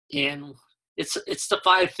And it's the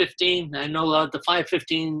 515. I know the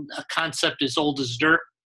 515 concept is old as dirt.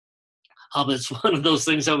 It's one of those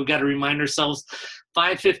things that we've got to remind ourselves.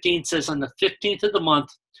 515 says on the 15th of the month,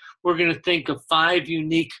 we're going to think of 5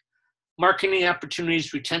 unique marketing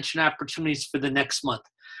opportunities, retention opportunities for the next month.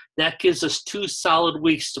 That gives us 2 solid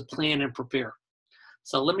weeks to plan and prepare.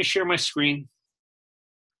 So let me share my screen.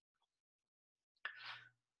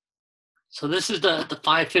 So this is the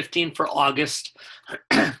 515 for August.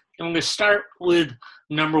 And I'm going to start with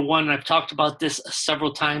number 1. I've talked about this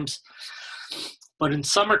several times. But in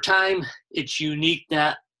summertime, it's unique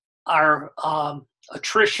that our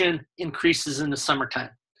attrition increases in the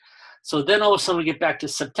summertime. So then all of a sudden we get back to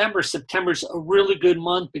September. September's a really good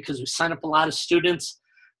month because we sign up a lot of students.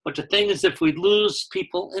 But the thing is, if we lose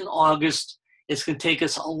people in August, it's going to take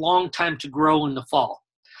us a long time to grow in the fall.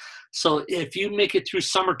 So if you make it through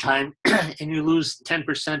summertime and you lose 10%,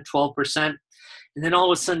 12%, and then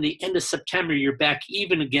all of a sudden the end of September, you're back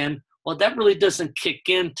even again, well, that really doesn't kick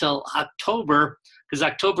in till October, because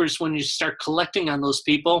October is when you start collecting on those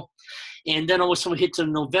people. And then all of a sudden we hit to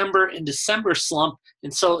November and December slump.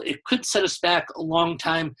 And so it could set us back a long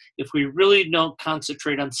time if we really don't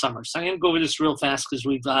concentrate on summer. So I'm going to go over this real fast because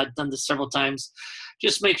we've done this several times.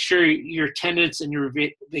 Just make sure your attendance and your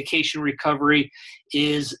vacation recovery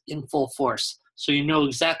is in full force. So you know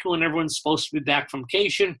exactly when everyone's supposed to be back from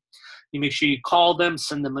vacation. You make sure you call them,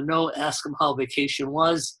 send them a note, ask them how vacation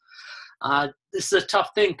was. This is a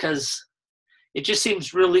tough thing because it just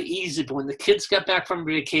seems really easy. But when the kids got back from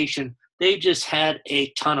vacation, they just had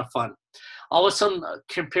a ton of fun. All of a sudden,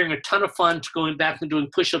 comparing a ton of fun to going back and doing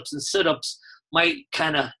push-ups and sit-ups might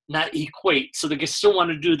kind of not equate. So they still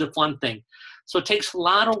want to do the fun thing. So it takes a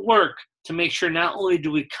lot of work to make sure not only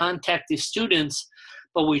do we contact the students,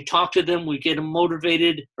 but we talk to them, we get them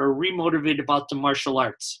motivated or remotivated about the martial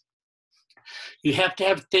arts. You have to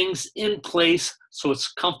have things in place so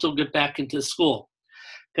it's comfortable to get back into school,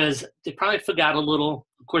 because they probably forgot a little.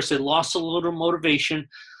 Of course, they lost a little motivation.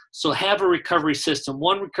 So have a recovery system.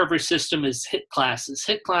 One recovery system is HIIT classes.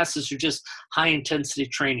 HIIT classes are just high-intensity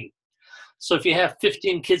training. So if you have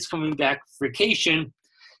 15 kids coming back for vacation,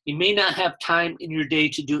 you may not have time in your day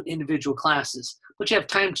to do individual classes, but you have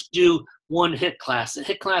time to do one HIIT class. A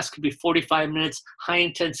HIIT class could be 45 minutes,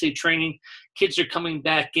 high-intensity training. Kids are coming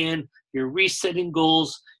back in. You're resetting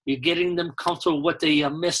goals. You're getting them comfortable with what they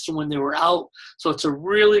missed when they were out. So it's a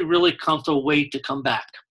really, really comfortable way to come back.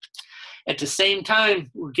 At the same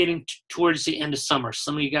time, we're getting towards the end of summer.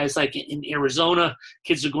 Some of you guys, like in Arizona,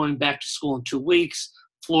 kids are going back to school in 2 weeks.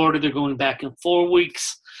 Florida, they're going back in 4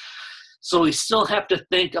 weeks. So we still have to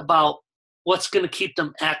think about what's going to keep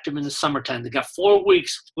them active in the summertime. They got 4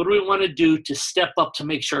 weeks. What do we want to do to step up to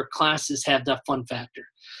make sure our classes have that fun factor?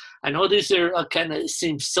 I know these are kind of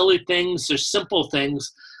seem silly things. They're simple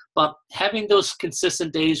things. But having those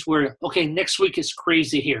consistent days where, okay, next week is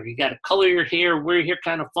crazy here. You got to color your hair, wear your hair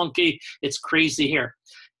kind of funky. It's crazy here.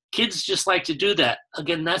 Kids just like to do that.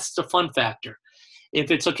 Again, that's the fun factor.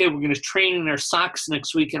 If it's, okay, we're going to train in our socks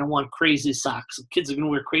next week and I want crazy socks. If kids are going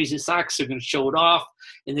to wear crazy socks, they're going to show it off,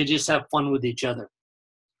 and they just have fun with each other.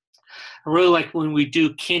 I really like when we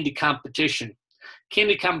do candy competition.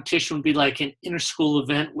 Candy competition would be like an inter-school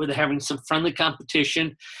event where they're having some friendly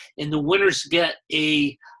competition, and the winners get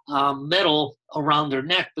a medal around their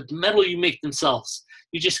neck, but the medal you make themselves.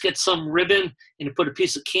 You just get some ribbon and you put a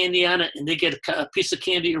piece of candy on it, and they get a piece of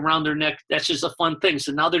candy around their neck. That's just a fun thing.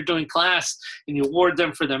 So now they're doing class, and you award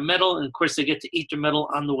them for their medal, and of course they get to eat their medal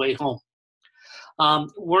on the way home.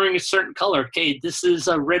 Wearing a certain color. Okay, this is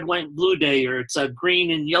a red, white, and blue day, or it's a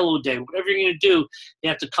green and yellow day. Whatever you're going to do, you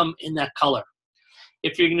have to come in that color.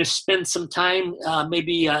 If you're going to spend some time,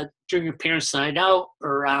 maybe during your parents' night out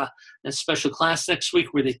or a special class next week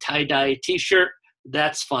where they tie-dye a T-shirt,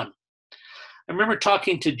 that's fun. I remember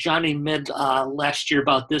talking to Johnny Med last year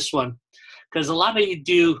about this one, because a lot of you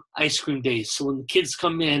do ice cream days. So when the kids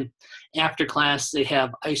come in after class, they have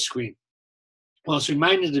ice cream. Well, I was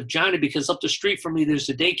reminded of Johnny because up the street from me, there's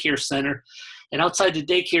a daycare center. And outside the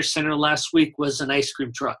daycare center last week was an ice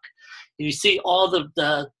cream truck. And you see all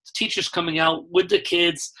the teachers coming out with the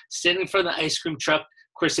kids, standing in front of the ice cream truck.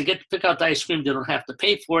 Of course, they get to pick out the ice cream. They don't have to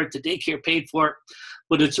pay for it. The daycare paid for it.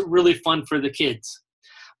 But it's really fun for the kids.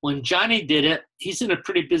 When Johnny did it, he's in a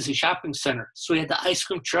pretty busy shopping center. So he had the ice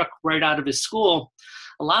cream truck right out of his school.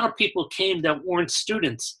 A lot of people came that weren't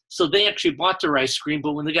students. So they actually bought their ice cream.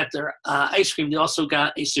 But when they got their ice cream, they also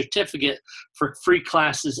got a certificate for free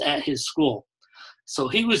classes at his school. So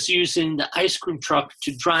he was using the ice cream truck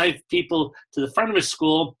to drive people to the front of his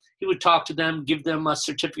school. He would talk to them, give them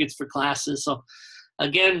certificates for classes. So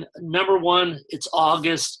Again, number one, it's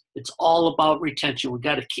August. It's all about retention. We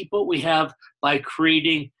got to keep what we have by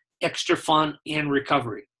creating extra fun and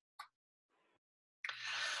recovery.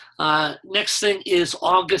 Next thing is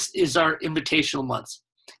August is our invitational months.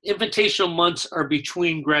 Invitational months are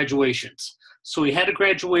between graduations. So we had a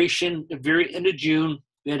graduation at the very end of June.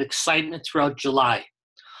 We had excitement throughout July.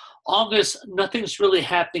 August, nothing's really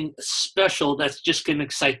happening special that's just going to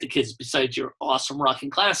excite the kids besides your awesome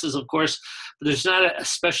rocking classes, of course, but there's not a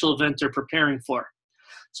special event they're preparing for.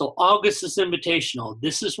 So August is invitational.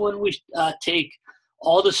 This is when we take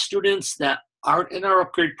all the students that aren't in our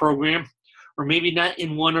upgrade program or maybe not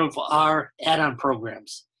in one of our add-on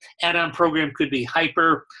programs. Add-on program could be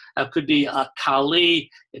Hyper, could be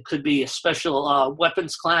Kali, it could be a special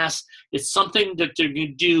weapons class. It's something that they're going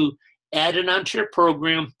to do added onto your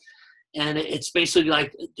program, and it's basically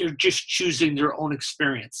like they're just choosing their own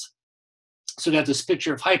experience. So we got this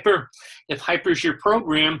picture of Hyper. If Hyper is your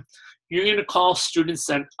program, you're going to call students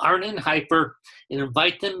that aren't in Hyper and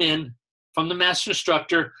invite them in from the master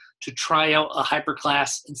instructor to try out a Hyper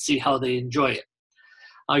class and see how they enjoy it.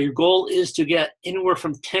 Your goal is to get anywhere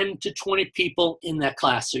from 10 to 20 people in that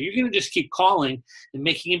class. So you're going to just keep calling and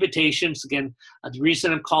making invitations. Again, the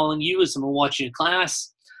reason I'm calling you is I'm watching a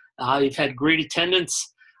class. You've had great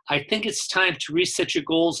attendance. I think it's time to reset your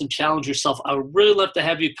goals and challenge yourself. I would really love to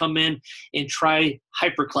have you come in and try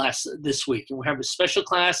Hyper class this week. And we'll have a special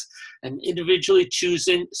class and individually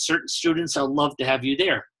choosing certain students. I'd love to have you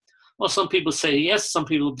there. Well, some people say yes, some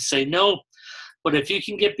people say no. But if you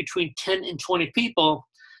can get between 10 and 20 people,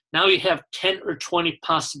 now you have 10 or 20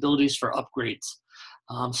 possibilities for upgrades.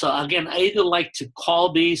 So again, I either like to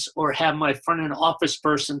call these or have my front end office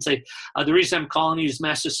person say, the reason I'm calling you is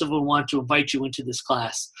Master Civil want to invite you into this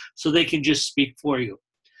class, so they can just speak for you.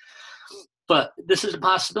 But this is a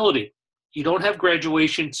possibility. You don't have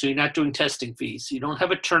graduation, so you're not doing testing fees. You don't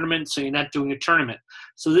have a tournament, so you're not doing a tournament.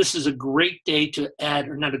 So this is a great day to add,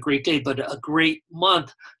 or not a great day, but a great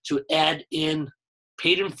month to add in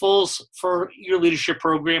paid in fulls for your leadership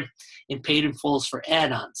program and paid in fulls for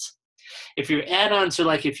add-ons. If your add-ons are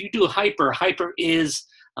like, if you do Hyper, Hyper is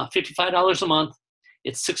 $55 a month.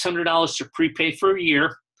 It's $600 to prepay for a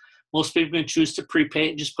year. Most people can choose to prepay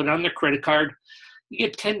and just put it on their credit card. You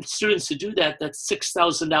get 10 students to do that, that's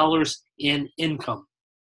 $6,000 in income.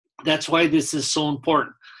 That's why this is so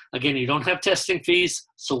important. Again, you don't have testing fees,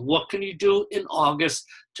 so what can you do in August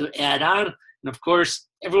to add on? And of course,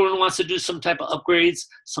 everyone wants to do some type of upgrades.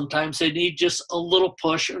 Sometimes they need just a little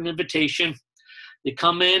push or an invitation. They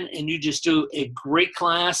come in and you just do a great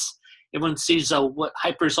class. Everyone sees what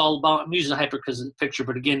Hyper is all about. I'm using Hyper because of the picture,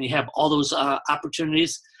 but again, you have all those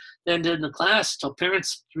opportunities. Then in the class, tell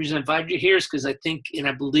parents, the reason I invited you here is because I think and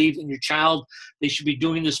I believe in your child, they should be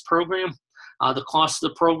doing this program. The cost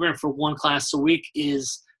of the program for one class a week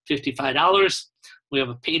is $55. We have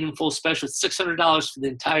a paid in full special at $600 for the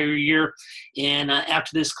entire year. And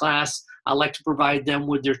after this class, I like to provide them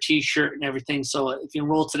with their t-shirt and everything. So if you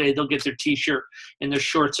enroll today, they'll get their t-shirt and their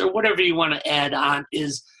shorts or whatever you want to add on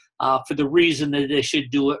is for the reason that they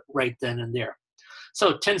should do it right then and there.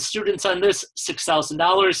 So 10 students on this,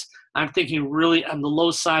 $6,000. I'm thinking really on the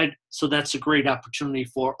low side, so that's a great opportunity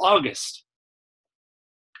for August.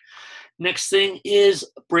 Next thing is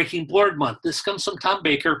Breaking Board Month. This comes from Tom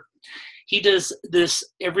Baker. He does this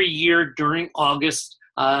every year during August.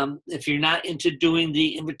 If you're not into doing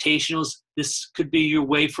the invitationals, this could be your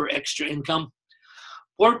way for extra income.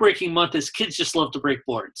 Board Breaking Month is kids just love to break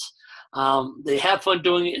boards. They have fun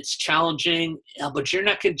doing it. It's challenging, but you're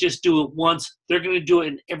not going to just do it once. They're going to do it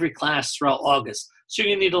in every class throughout August. So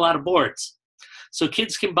you're going to need a lot of boards. So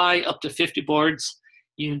kids can buy up to 50 boards.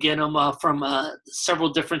 You can get them from several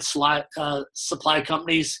different supply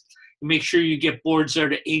companies. Make sure you get boards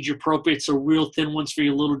that are age appropriate, so real thin ones for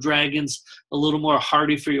your little dragons, a little more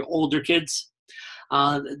hardy for your older kids.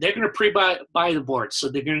 They're going to pre-buy the boards, so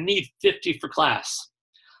they're going to need 50 for class.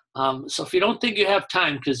 So if you don't think you have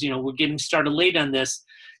time, because we're getting started late on this,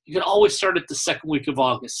 you can always start at the second week of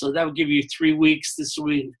August. So that will give you 3 weeks. This will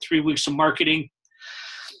be 3 weeks of marketing.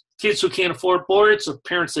 Kids who can't afford boards or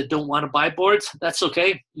parents that don't want to buy boards, that's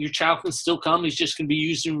okay. Your child can still come. He's just going to be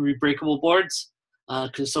using rebreakable boards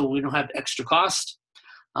so we don't have extra cost.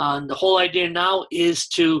 The whole idea now is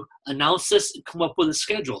to announce this and come up with a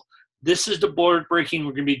schedule. This is the board breaking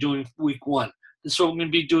we're going to be doing week 1. This is what we're going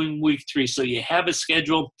to be doing week 3. So you have a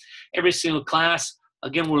schedule, every single class.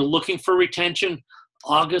 Again, we're looking for retention.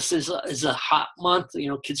 August is a hot month.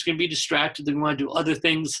 Kids are going to be distracted. They're going to want to do other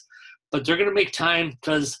things. But they're going to make time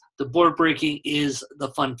because the board breaking is the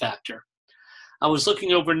fun factor. I was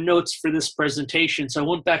looking over notes for this presentation. So I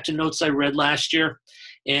went back to notes I read last year.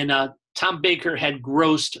 And Tom Baker had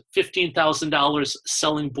grossed $15,000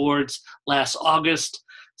 selling boards last August.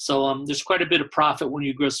 So there's quite a bit of profit when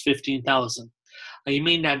you gross $15,000. You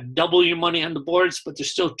may not double your money on the boards, but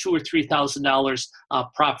there's still $2,000 or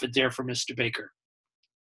 $3,000 profit there for Mr. Baker.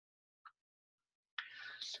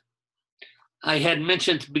 I had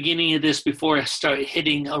mentioned at the beginning of this before I started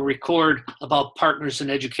hitting a record about partners in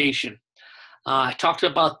education. I talked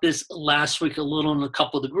about this last week a little in a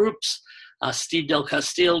couple of the groups. Steve Del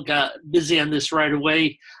Castillo got busy on this right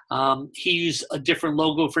away. He used a different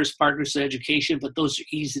logo for his partners in education, but those are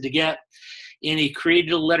easy to get. And he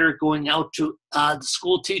created a letter going out to the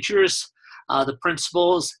school teachers, the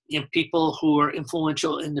principals, and people who are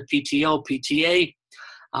influential in the PTO, PTA.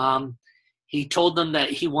 He told them that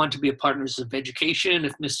he wanted to be a partners of education.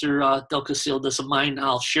 If Mr. Del Castillo doesn't mind,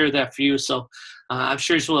 I'll share that for you. So I'm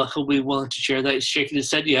sure he'll be willing to share that. He's shaking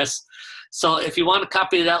his head yes. So if you want a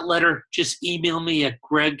copy of that letter, just email me at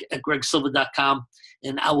greg@gregsilva.com,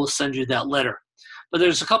 and I will send you that letter. But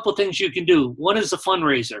there's a couple of things you can do. One is a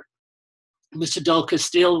fundraiser. Mr. Del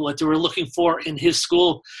Castillo, what they were looking for in his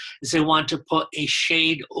school is they want to put a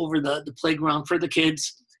shade over the playground for the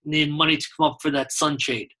kids, and need money to come up for that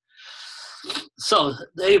sunshade. So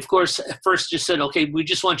they, of course, at first just said, okay, we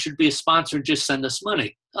just want you to be a sponsor, just send us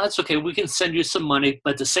money. That's okay, we can send you some money,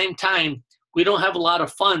 but at the same time, we don't have a lot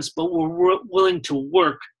of funds, but we're willing to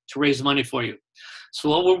work to raise money for you. So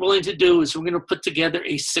what we're willing to do is we're going to put together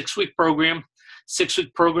a 6-week program.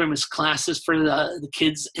 6-week program is classes for the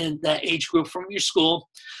kids in that age group from your school.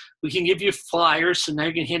 We can give you flyers, so now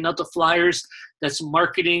you can hand out the flyers. That's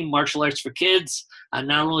marketing, martial arts for kids.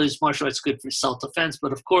 Not only is martial arts good for self-defense,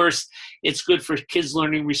 but of course, it's good for kids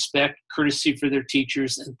learning respect, courtesy for their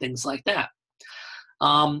teachers, and things like that.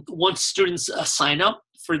 Once students sign up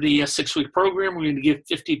for the 6-week program, we're going to give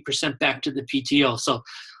 50% back to the PTO. So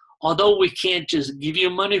although we can't just give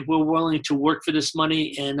you money, we're willing to work for this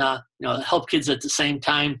money and help kids at the same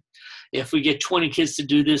time. If we get 20 kids to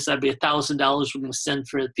do this, that'd be $1,000 we're going to send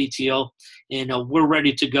for the PTO, and we're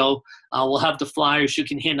ready to go. We'll have the flyers. You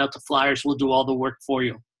can hand out the flyers. We'll do all the work for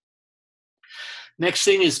you. Next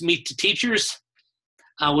thing is meet the teachers.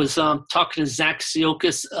 I was talking to Zach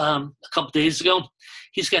Siokas a couple days ago.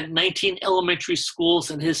 He's got 19 elementary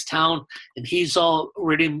schools in his town, and he's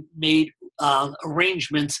already made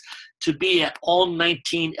arrangements to be at all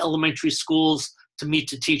 19 elementary schools to meet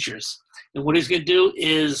the teachers. And what he's going to do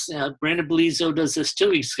is, Brandon Belizzo does this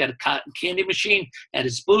too. He's got a cotton candy machine at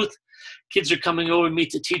his booth. Kids are coming over to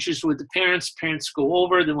meet the teachers with the parents. Parents go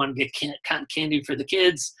over. They want to get cotton candy for the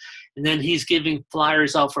kids. And then he's giving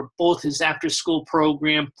flyers out for both his after-school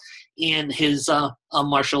program and his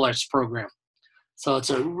martial arts program. So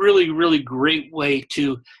it's a really, really great way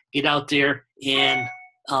to get out there and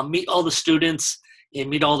meet all the students and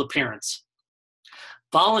meet all the parents.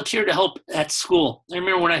 Volunteer to help at school. I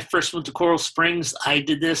remember when I first went to Coral Springs, I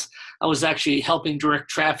did this. I was actually helping direct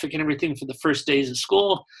traffic and everything for the first days of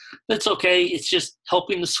school. That's okay. It's just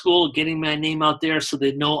helping the school, getting my name out there so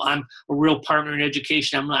they know I'm a real partner in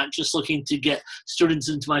education. I'm not just looking to get students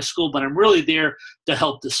into my school, but I'm really there to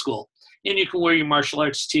help the school. And you can wear your martial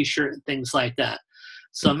arts t-shirt and things like that.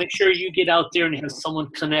 So make sure you get out there and have someone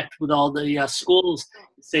connect with all the schools,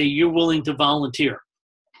 say you're willing to volunteer.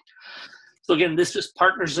 So again, this is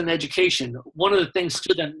partners in education. One of the things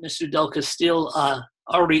too that Mr. Del Castillo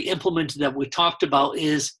already implemented that we talked about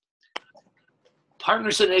is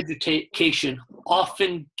partners in education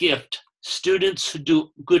often gift students who do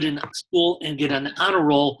good in school and get an honor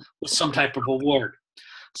roll with some type of award.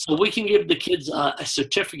 So we can give the kids a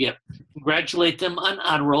certificate, congratulate them on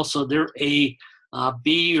honor roll, so they're a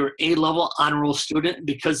B or A level honor roll student.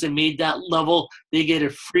 Because they made that level, they get a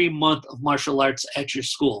free month of martial arts at your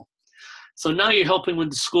school. So now you're helping with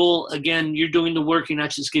the school. Again, you're doing the work. You're not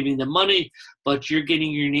just giving them money, but you're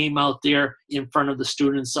getting your name out there in front of the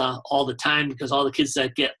students all the time, because all the kids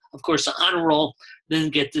that get, of course, an honor roll then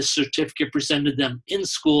get this certificate presented to them in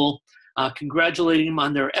school, congratulating them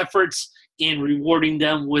on their efforts and rewarding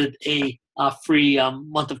them with a free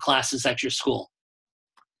month of classes at your school.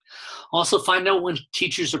 Also find out when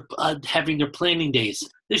teachers are having their planning days.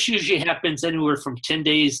 This usually happens anywhere from 10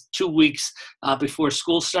 days, 2 weeks before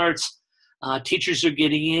school starts. Teachers are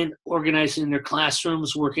getting in, organizing their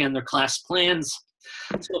classrooms, working on their class plans.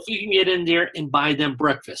 So if you can get in there and buy them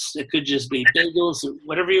breakfast, it could just be bagels,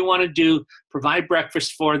 whatever you want to do, provide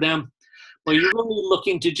breakfast for them. But you're really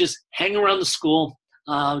looking to just hang around the school.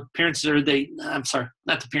 Parents not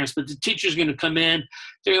the parents, but the teacher's going to come in.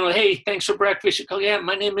 They're going to go, hey, thanks for breakfast. You go, yeah,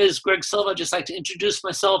 my name is Greg Silva. I'd just like to introduce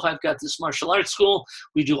myself. I've got this martial arts school.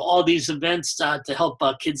 We do all these events to help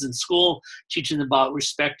kids in school, teaching them about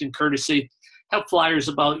respect and courtesy, have flyers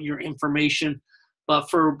about your information. But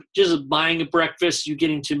for just buying a breakfast, you're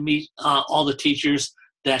getting to meet all the teachers.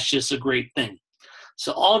 That's just a great thing.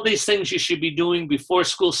 So all these things you should be doing before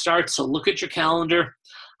school starts. So look at your calendar.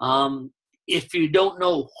 If you don't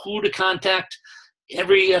know who to contact,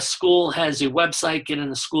 every school has a website. Get on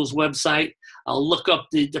the school's website. Look up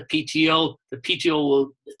the PTO. The PTO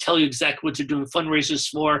will tell you exactly what they're doing fundraisers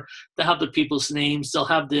for. They'll have the people's names. They'll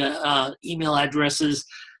have the email addresses.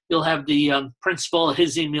 You'll have the principal,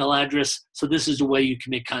 his email address. So this is the way you can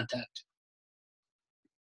make contact.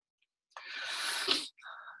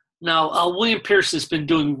 Now, William Pierce has been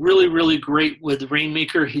doing really, really great with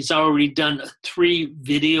Rainmaker. He's already done 3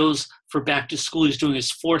 videos for back to school. He's doing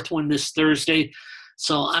his 4th one this Thursday.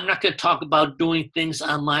 So I'm not going to talk about doing things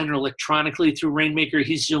online or electronically through Rainmaker.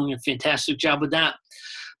 He's doing a fantastic job with that.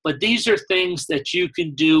 But these are things that you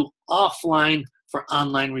can do offline for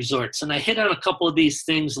online resorts. And I hit on a couple of these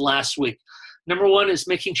things last week. Number 1 is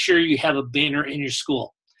making sure you have a banner in your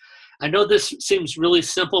school. I know this seems really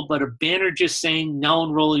simple, but a banner just saying now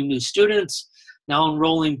enrolling new students, now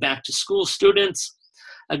enrolling back to school students.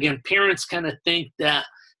 Again, parents kind of think that,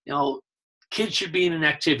 kids should be in an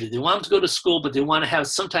activity. They want them to go to school, but they want to have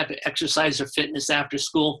some type of exercise or fitness after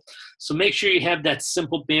school. So make sure you have that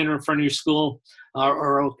simple banner in front of your school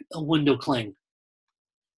or a window cling.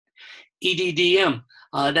 EDDM,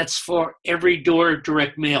 that's for every door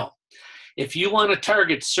direct mail. If you want to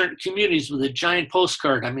target certain communities with a giant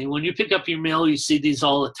postcard, when you pick up your mail, you see these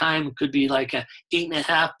all the time. It could be like a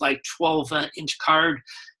 8.5 by 12 inch card.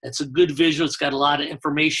 It's a good visual. It's got a lot of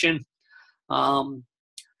information.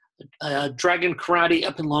 Dragon Karate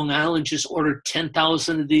up in Long Island just ordered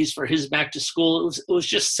 10,000 of these for his back to school. It was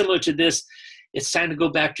just similar to this. It's time to go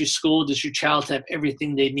back to school. Does your child have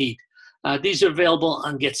everything they need? These are available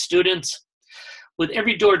on Get Students. With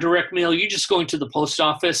every door direct mail, you're just going to the post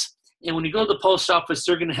office. And when you go to the post office,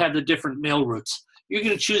 they're going to have the different mail routes. You're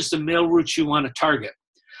going to choose the mail routes you want to target.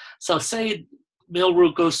 So say mail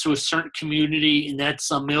route goes to a certain community, and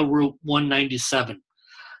that's mail route 197.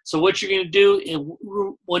 So what you're going to do,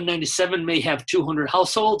 Route 197 may have 200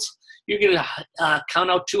 households. You're going to count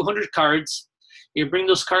out 200 cards. You bring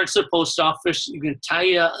those cards to the post office. You're going to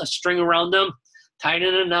tie a string around them, tie it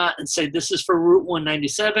in a knot, and say this is for Route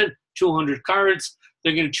 197, 200 cards.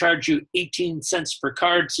 They're going to charge you 18 cents per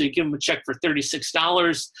card, so you give them a check for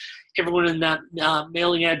 $36. Everyone in that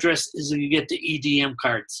mailing address is going to get the EDM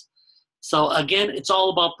cards. So again, it's all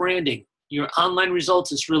about branding. Your online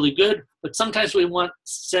results is really good, but sometimes we want to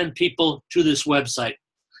send people to this website.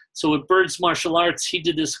 So with Birds Martial Arts, he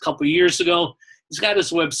did this a couple years ago. He's got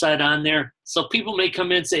his website on there. So people may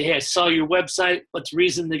come in and say, hey, I saw your website, but the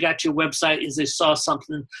reason they got your website is they saw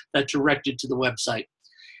something that directed to the website.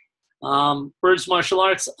 Birds Martial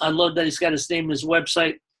Arts, I love that he's got his name and his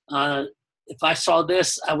website. If I saw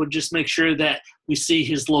this, I would just make sure that we see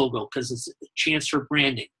his logo because it's a chance for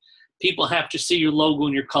branding. People have to see your logo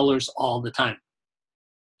and your colors all the time.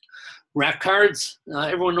 Rack cards,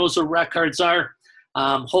 everyone knows what rack cards are.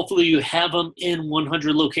 Hopefully you have them in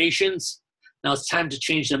 100 locations. Now it's time to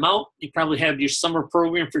change them out. You probably have your summer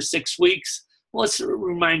program for 6 weeks. Well, let's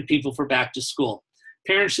remind people for back to school.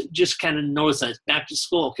 Parents just kind of notice that back to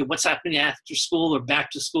school. Okay, what's happening after school or back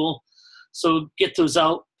to school? So get those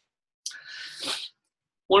out.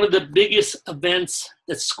 One of the biggest events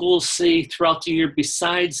that schools see throughout the year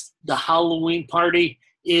besides the Halloween party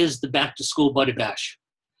is the back to school buddy bash.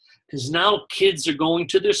 Because now kids are going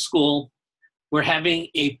to their school. We're having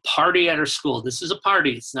a party at our school. This is a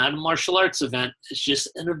party. It's not a martial arts event. It's just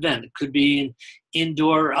an event. It could be an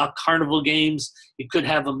indoor carnival games. You could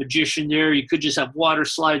have a magician there. You could just have water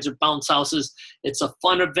slides or bounce houses. It's a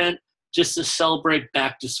fun event just to celebrate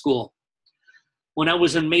back to school. When I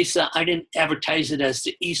was in Mesa, I didn't advertise it as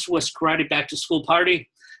the East-West Karate Back to School Party.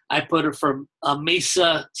 I put it for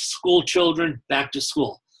Mesa school children back to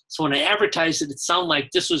school. So when I advertised it, it sounded like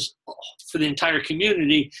this was for the entire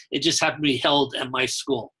community. It just happened to be held at my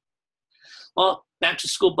school. Well, back to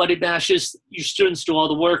school buddy bashes, your students do all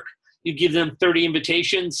the work. You give them 30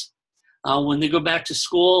 invitations. When they go back to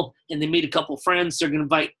school and they meet a couple friends, they're going to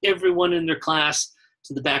invite everyone in their class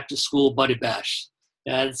to the back to school buddy bash.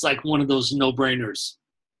 It's like one of those no-brainers.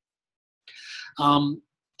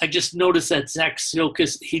 I just noticed that Zach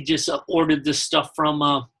Silkus, he just ordered this stuff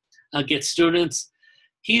from Get Students.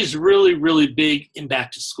 He is really, really big in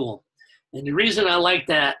back to school. And the reason I like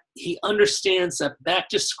that, he understands that back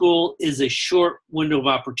to school is a short window of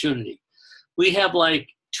opportunity. We have like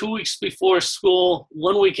 2 weeks before school,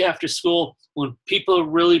 1 week after school, when people are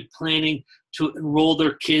really planning to enroll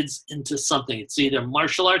their kids into something. It's either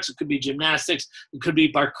martial arts, it could be gymnastics, it could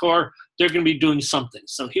be parkour. they're going to be doing something.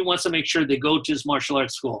 So he wants to make sure they go to his martial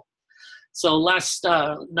arts school. So last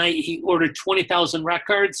night he ordered 20,000 rack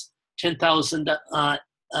cards, 10,000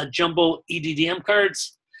 jumbo EDDM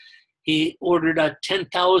cards. He ordered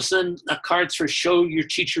 10,000 cards for show your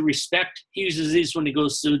teacher respect. He uses these when he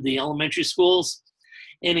goes to the elementary schools.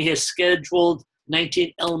 And he has scheduled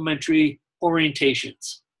 19 elementary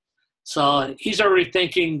orientations. So he's already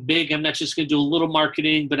thinking big. I'm not just going to do a little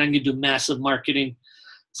marketing, but I'm going to do massive marketing.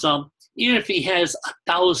 So even if he has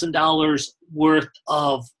 $1,000 worth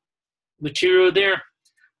of material there,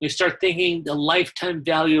 you start thinking the lifetime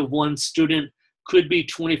value of one student could be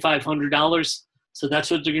 $2,500. So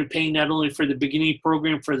that's what they're going to pay not only for the beginning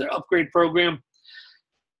program, for their upgrade program.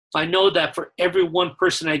 If I know that for every one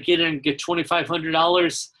person I get in, get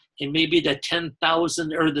 $2,500, and maybe that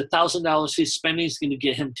 $10,000 or the $1,000 he's spending is going to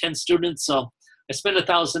get him 10 students. So I spend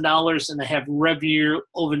 $1,000 and I have revenue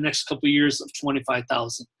over the next couple of years of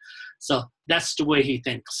 $25,000. So that's the way he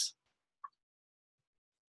thinks.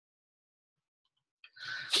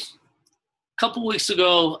 A couple weeks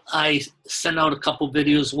ago, I sent out a couple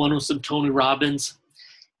videos. One was from Tony Robbins.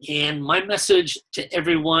 And my message to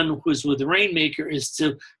everyone who's with Rainmaker is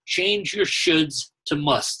to change your shoulds to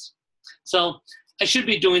must. So I should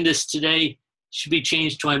be doing this today, should be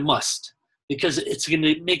changed to I must, because it's going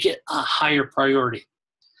to make it a higher priority.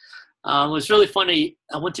 It was really funny.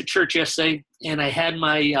 I went to church yesterday, and I had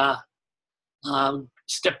my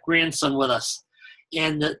step-grandson with us.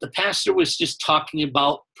 And the pastor was just talking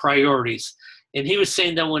about priorities. And he was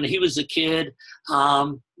saying that when he was a kid,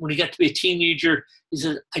 when he got to be a teenager, he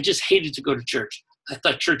said, I just hated to go to church. I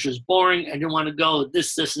thought church was boring. I didn't want to go,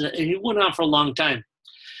 this, and that. And he went on for a long time.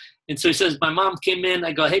 And so he says, my mom came in.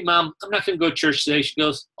 I go, hey, Mom, I'm not going to go to church today. She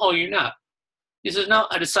goes, oh, you're not? He says, no,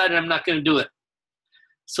 I decided I'm not going to do it.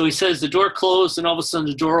 So he says the door closed, and all of a sudden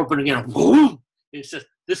the door opened again. Boom! And he says,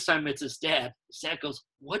 this time it's his dad. His dad goes,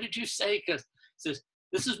 what did you say? Because he says,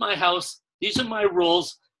 this is my house. These are my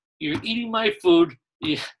rules. You're eating my food.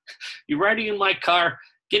 You're riding in my car.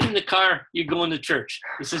 Get in the car. You're going to church.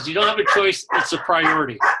 He says, you don't have a choice. It's a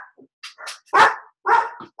priority.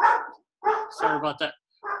 Sorry about that.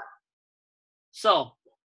 So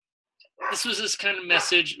this was this kind of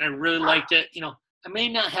message, and I really liked it. You know, I may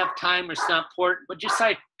not have time or it's not important, but just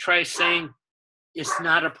try saying it's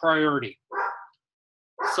not a priority.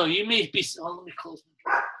 So you may be, oh, let me close my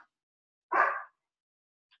door.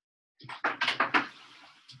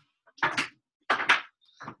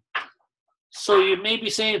 So you may be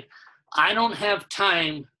saying, I don't have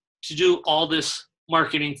time to do all this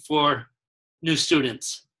marketing for new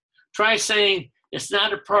students. Try saying, it's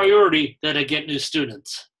not a priority that I get new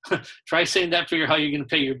students. Try saying that for how you're going to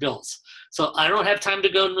pay your bills. So I don't have time to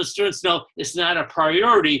go to new students. No, it's not a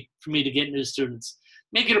priority for me to get new students.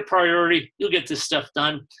 Make it a priority. You'll get this stuff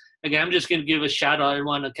done. Again, I'm just going to give a shout out. I don't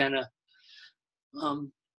want to kind of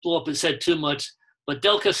blow up his head too much. But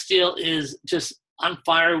Del Castillo is just on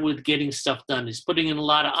fire with getting stuff done. He's putting in a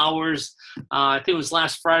lot of hours. I think it was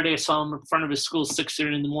last Friday I saw him in front of his school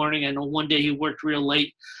 6:30 in the morning. I know one day he worked real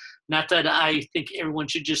late. Not that I think everyone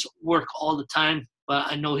should just work all the time, but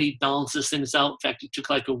I know he balances things out. In fact, he took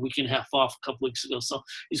like a week and a half off a couple weeks ago, so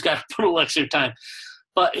he's got to put a little extra time.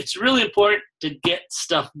 But it's really important to get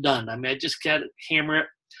stuff done. I mean, I just got to hammer it.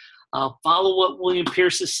 Follow what William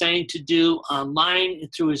Pierce is saying to do online and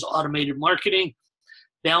through his automated marketing.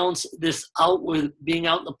 Balance this out with being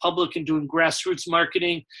out in the public and doing grassroots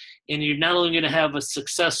marketing. And you're not only going to have a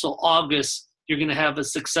successful August, you're going to have a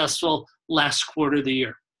successful last quarter of the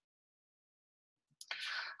year.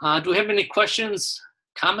 Do we have any questions,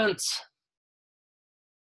 comments?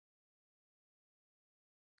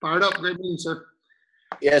 Fired up. Great meeting, sir.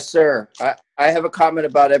 Yes, sir. I have a comment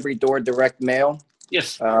about every door direct mail.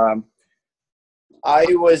 Yes. I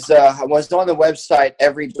was on the website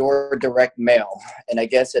Every Door Direct Mail, and I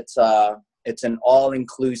guess it's an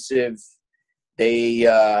all-inclusive. They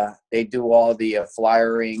do all the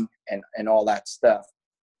flyering and all that stuff.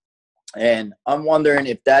 And I'm wondering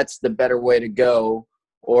if that's the better way to go,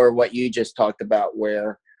 or what you just talked about,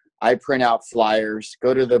 where I print out flyers,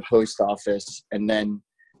 go to the post office, and then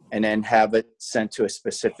have it sent to a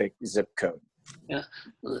specific zip code. Yeah,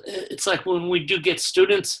 it's like when we do get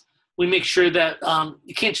students, we make sure that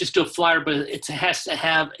you can't just do a flyer, but it has to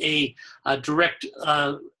have a direct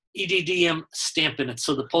EDDM stamp in it.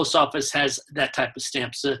 So the post office has that type of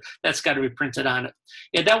stamp. So that's got to be printed on it.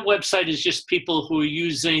 Yeah, that website is just people who are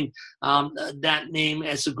using that name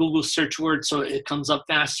as a Google search word, so it comes up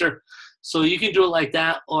faster. So you can do it like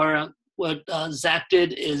that. Or what Zach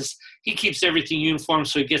did is he keeps everything uniform,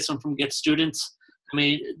 so he gets them from Get Students. I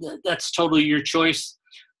mean, that's totally your choice.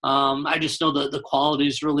 I just know that the quality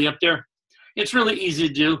is really up there. It's really easy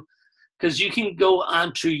to do because you can go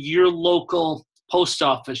onto your local post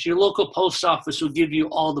office. Your local post office will give you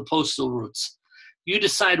all the postal routes. You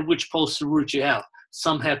decide which postal route you have.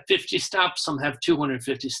 Some have 50 stops, some have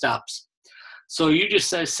 250 stops. So you just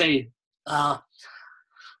say,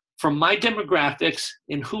 from my demographics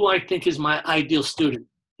and who I think is my ideal student.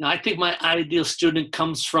 Now, I think my ideal student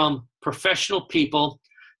comes from professional people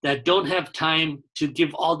that don't have time to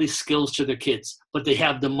give all these skills to their kids, but they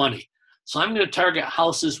have the money. So I'm going to target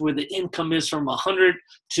houses where the income is from $100,000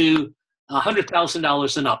 to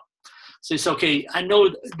 $100,000 and up. So it's okay. I know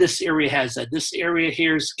this area has that. This area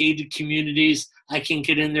here is gated communities. I can't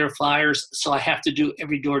get in their flyers, so I have to do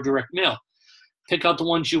every door direct mail. Pick out the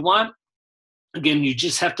ones you want. Again, you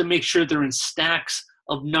just have to make sure they're in stacks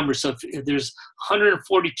of numbers. So if there's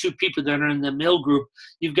 142 people that are in the mail group,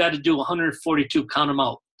 you've got to do 142, count them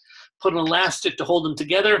out. Put an elastic to hold them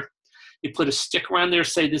together. You put a sticker on there,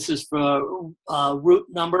 say this is for route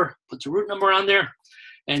number, put the route number on there,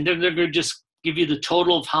 and then they're going to just give you the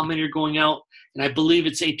total of how many are going out. And I believe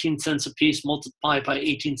it's 18 cents a piece, multiplied by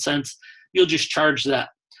 18 cents. You'll just charge that.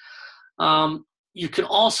 You can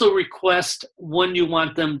also request when you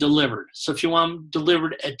want them delivered. So if you want them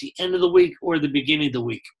delivered at the end of the week or the beginning of the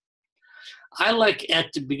week. I like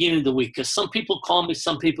at the beginning of the week because some people call me,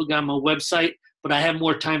 some people got my website, but I have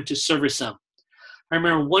more time to service them. I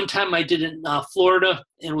remember one time I did it in Florida,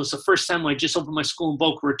 and it was the first time I just opened my school in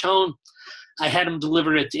Boca Raton. I had them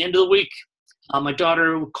delivered at the end of the week. My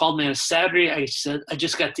daughter called me on a Saturday. I said, I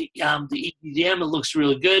just got the EDM. It looks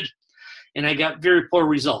really good. And I got very poor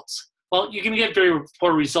results. Well, you're going to get very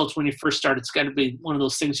poor results when you first start. It's got to be one of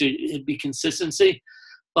those things, it'd be consistency.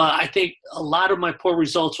 But I think a lot of my poor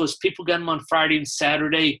results was people got them on Friday and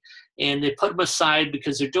Saturday, and they put them aside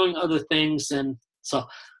because they're doing other things. And so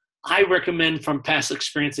I recommend from past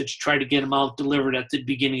experience that you try to get them out delivered at the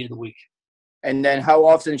beginning of the week. And then how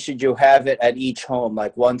often should you have it at each home,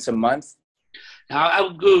 like once a month? Now, I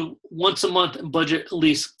would go once a month and budget at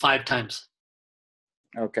least 5 times.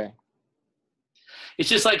 Okay. It's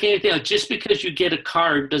just like anything else. Just because you get a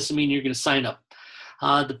card doesn't mean you're going to sign up.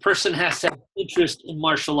 The person has to have interest in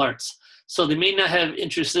martial arts. So they may not have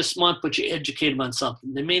interest this month, but you educate them on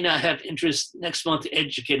something. They may not have interest next month, to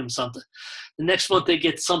educate them something. The next month they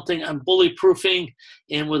get something on bully proofing,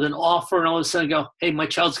 and with an offer, and all of a sudden go, hey, my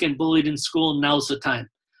child's getting bullied in school, and now's the time.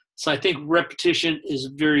 So I think repetition is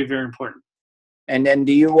very, very important. And then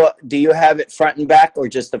do you have it front and back or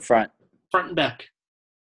just the front? Front and back.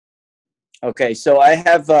 Okay, so I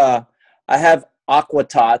have Aqua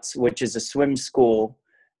Tots, which is a swim school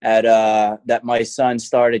at that my son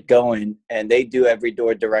started going, and they do every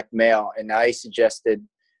door direct mail. And I suggested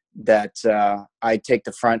that I take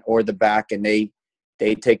the front or the back, and they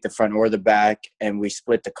take the front or the back, and we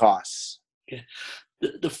split the costs. Okay.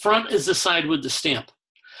 The front is the side with the stamp.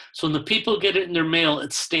 So when the people get it in their mail,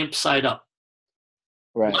 it's stamped side up.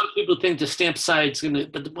 Right. A lot of people think the stamp side's gonna,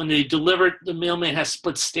 but when they deliver it, the mailman has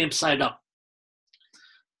split stamp side up.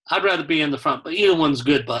 I'd rather be in the front, but either one's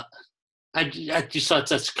good. But I just thought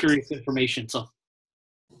that's curious information. So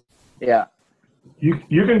yeah, you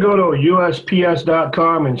can go to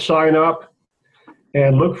USPS.com and sign up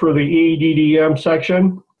and look for the EDDM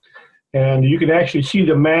section, and you can actually see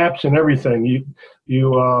the maps and everything.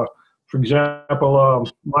 For example,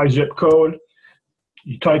 my zip code.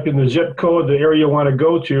 You type in the zip code, the area you want to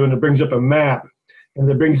go to, and it brings up a map. And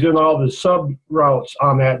it brings in all the sub-routes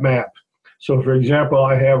on that map. So, for example,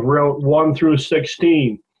 I have Route 1 through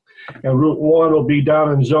 16. And Route 1 will be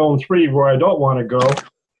down in Zone 3 where I don't want to go.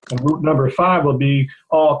 And Route number 5 will be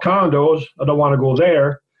all condos. I don't want to go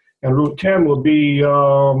there. And Route 10 will be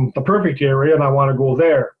the perfect area, and I want to go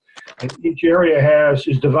there. And each area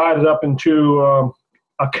is divided up into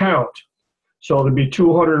a count. So there'd be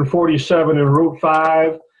 247 in Route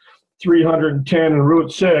 5, 310 in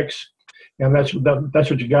Route 6, and that's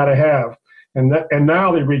what you got to have. And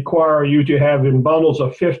now they require you to have in bundles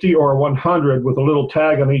of 50 or 100 with a little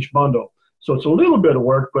tag on each bundle. So it's a little bit of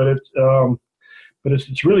work, but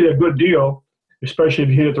it's really a good deal, especially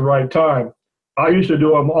if you hit it at the right time. I used to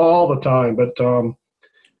do them all the time, but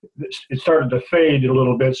it started to fade a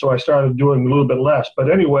little bit, so I started doing a little bit less.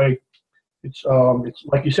 But anyway. It's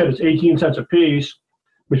like you said, it's 18 cents a piece.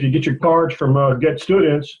 But if you get your cards from Get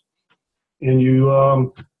Students, and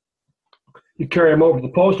you carry them over to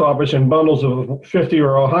the post office in bundles of 50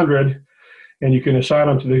 or 100, and you can assign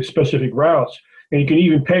them to the specific routes. And you can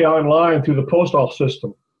even pay online through the post office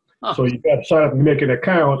system. Huh. So you got to sign up and make an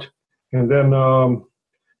account, and then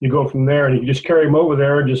you go from there. And you can just carry them over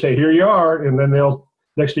there and just say, "Here you are," and then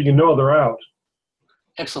next thing you know, they're out.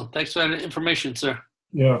 Excellent. Thanks for that information, sir.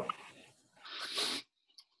 Yeah.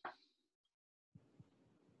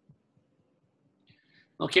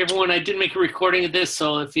 Okay, everyone, I did make a recording of this,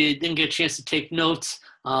 so if you didn't get a chance to take notes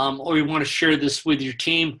or you want to share this with your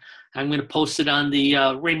team, I'm going to post it on the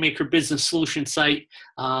Rainmaker Business Solution site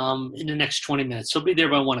in the next 20 minutes. So be there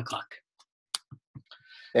by 1 o'clock.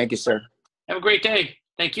 Thank you, sir. Have a great day.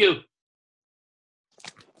 Thank you.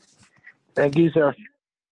 Thank you, sir.